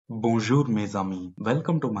Bonjour mes amis,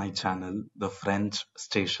 welcome to my channel, The French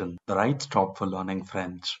Station, the right stop for learning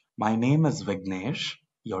French. My name is Vignesh,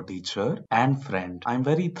 your teacher and friend. I'm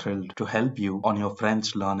very thrilled to help you on your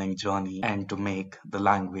French learning journey and to make the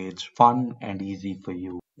language fun and easy for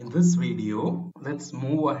you. In this video, let's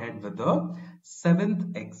move ahead with the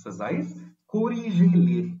seventh exercise, corriger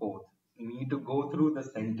les fautes. You need to go through the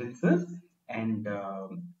sentences and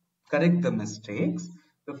correct the mistakes.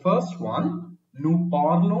 The first one, nous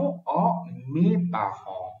parlons à mes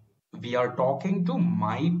parents. We are talking to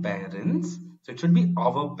my parents. So it should be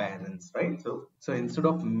our parents, right? So instead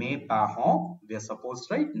of mes parents, we are supposed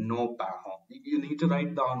to write nos parents. You need to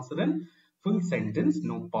write the answer in full sentence.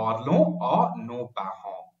 Nous parlons à nos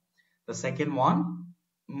parents. The second one,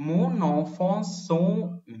 mon enfant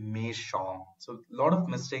sont méchants. So a lot of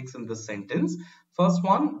mistakes in this sentence. First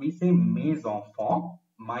one, we say mes enfants,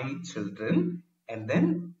 my children, and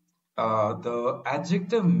then the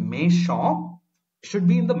adjective méchant should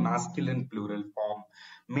be in the masculine plural form.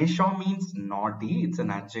 Méchant means naughty, it's an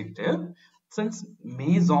adjective. Since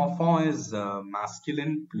mes enfants is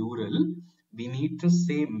masculine plural, we need to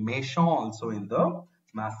say méchant also in the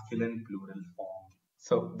masculine plural form.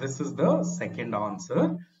 So this is the second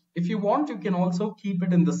answer. If you want, you can also keep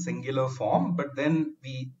it in the singular form, but then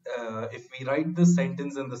if we write the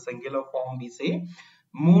sentence in the singular form, we say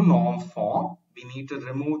mon enfant. We need to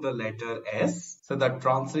remove the letter S, so that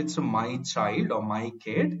translates to my child or my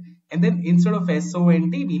kid, and then instead of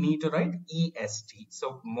SONT we need to write EST.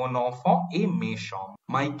 So mon enfant est méchant.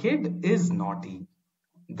 My kid is naughty.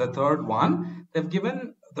 The third one, they've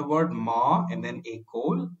given the word ma and then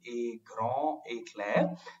école, et grand, et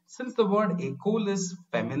clair. Since the word école is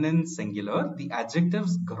feminine singular, the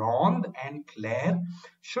adjectives grande and clair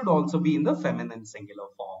should also be in the feminine singular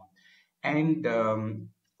form. And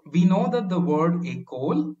we know that the word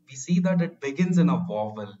école, we see that it begins in a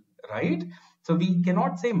vowel, right? So we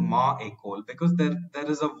cannot say ma école because there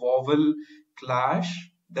is a vowel clash.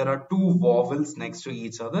 There are two vowels next to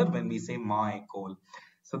each other when we say ma école.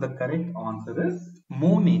 So the correct answer is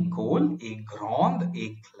mon école est grande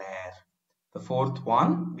et claire. The fourth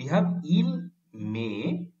one, we have il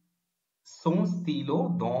met son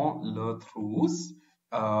stylo dans le trousse.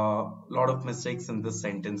 Lot of mistakes in this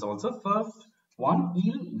sentence also. First one,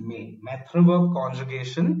 il met. Maître verb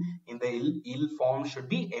conjugation in the il form should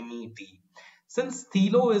be met. Since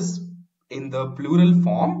stylo is in the plural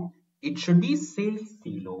form, it should be ses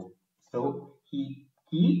stylo. So he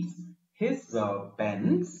keeps his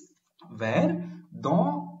pens where?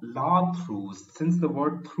 Dans la trousse. Since the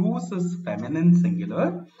word trousse is feminine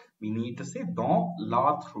singular, we need to say dans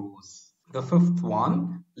la trousse. The fifth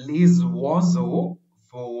one, les oiseaux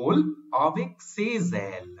volent avec ses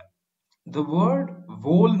ailes. The word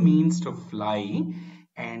vol means to fly,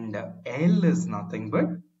 and aile is nothing but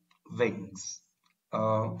wings.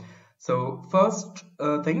 So first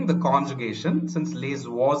thing, the conjugation. Since les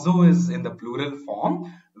oiseaux is in the plural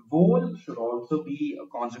form, vol should also be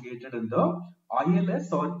conjugated in the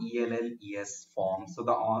ILS or ELLES form. So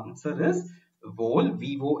the answer is vol,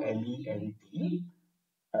 V-O-L-E-L-T.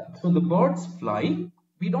 So the birds fly.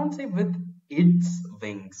 We don't say with its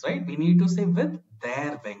wings, right? We need to say with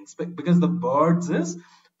their wings because the birds is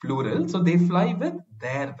plural. So they fly with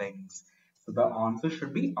their wings. So the answer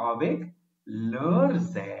should be avec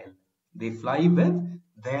leurs ailes. They fly with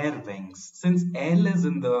their wings. Since L is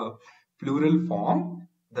in the plural form,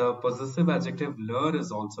 the possessive adjective leur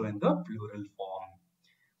is also in the plural form.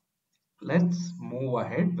 Let's move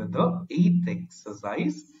ahead with the eighth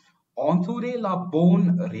exercise. Entourer la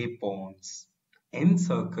bonne réponse.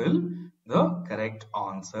 Encircle the correct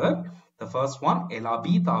answer. The first one, elle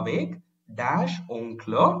habite avec dash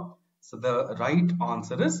oncle. So the right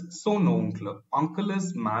answer is son oncle. Uncle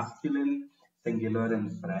is masculine singular in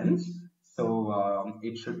French. So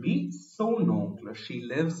it should be son oncle. She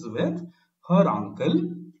lives with her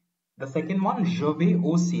uncle. The second one, je vais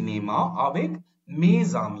au cinéma avec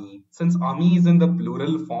mes amis. Since amis is in the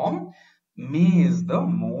plural form, mes is the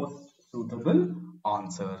most suitable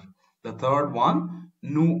answer. The third one,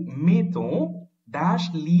 nous mettons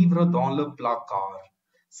dash livre dans le placard.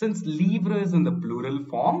 Since livre is in the plural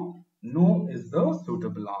form, no is the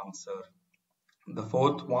suitable answer. The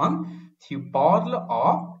fourth one, tu parles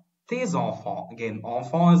à tes enfants. Again,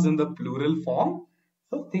 enfant is in the plural form.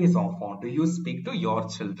 So tes enfants, do you speak to your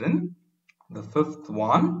children? The fifth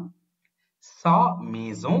one, sa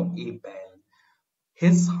maison est belle.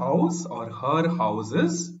 His house or her house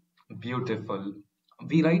is beautiful.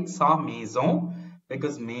 We write sa maison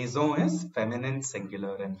because maison is feminine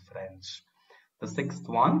singular in French. The sixth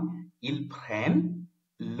one, ils prennent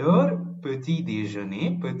leur petit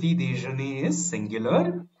déjeuner. Petit déjeuner is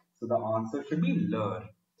singular. So the answer should be l'heure.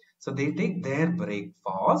 So they take their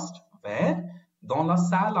breakfast where? Dans la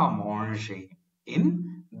salle à manger,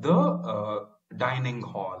 in the dining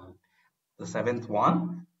hall. The seventh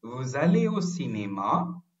one, vous allez au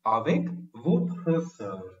cinéma avec votre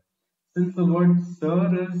sœur. Since the word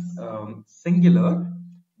sir is singular,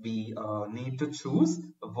 we need to choose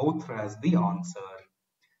votre as the answer.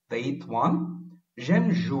 The eighth one,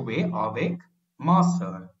 j'aime jouer avec ma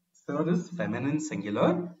sœur. Sœur is feminine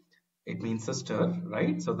singular. It means sister,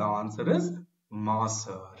 right? So the answer is ma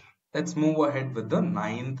sœur. Let's move ahead with the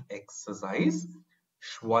ninth exercise.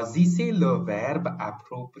 Choisissez le verbe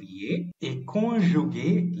approprié et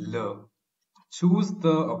conjuguez le. Choose the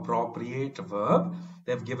appropriate verb.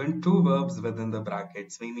 They've given two verbs within the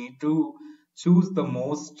brackets. We need to choose the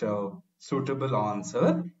most suitable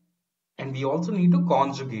answer. And we also need to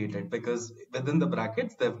conjugate it because within the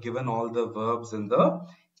brackets, they've given all the verbs in the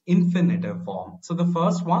infinitive form. So the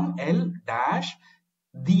first one, elle dash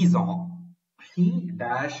 10 ans. She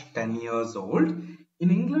dash 10 years old. In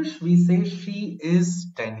English, we say she is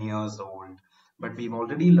 10 years old. But we've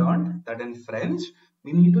already learned that in French,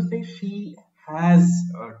 we need to say she has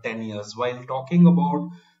 10 years. While talking about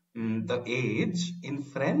the age, in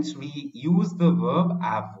French, we use the verb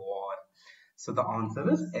avoir. So the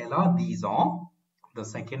answer is elle a 10 ans. The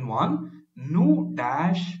second one, nous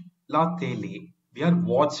dash la télé. We are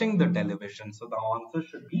watching the television. So the answer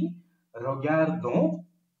should be regardons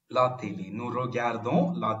la télé. Nous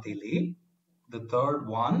regardons la télé. The third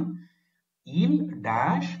one, il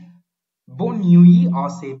dash bonne nuit à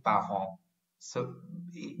ses parents. So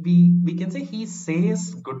we can say he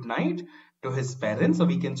says good night to his parents. So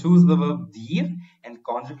we can choose the verb dire and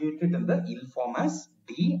conjugate it in the il form as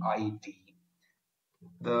dit.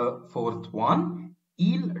 The fourth one,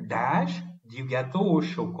 il dash du gâteau au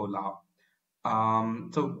chocolat.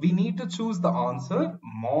 So we need to choose the answer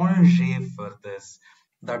manger for this.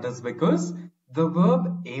 That is because the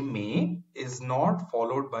verb aimer is not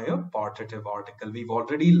followed by a partitive article. We've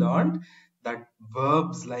already learned that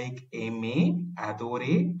verbs like aimer,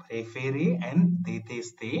 adorer, préférer, and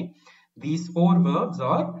détester, these four verbs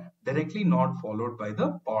are directly not followed by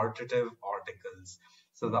the partitive articles.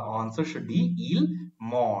 So the answer should be il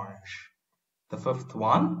mange. The fifth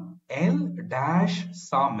one, elle dash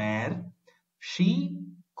sa mère. She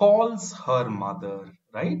calls her mother,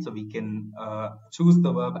 right? So we can choose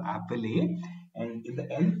the verb appeler, and in the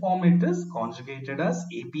L form it is conjugated as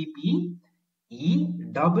APP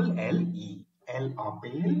E-double-L-E. Elle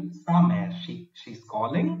appelle sa mère. She's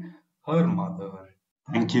calling her mother.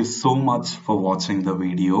 Thank you so much for watching the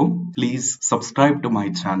video. Please subscribe to my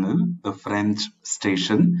channel, The French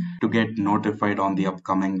Station, to get notified on the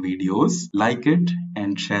upcoming videos. Like it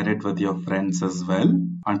and share it with your friends as well.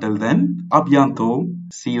 Until then, à bientôt.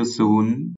 See you soon.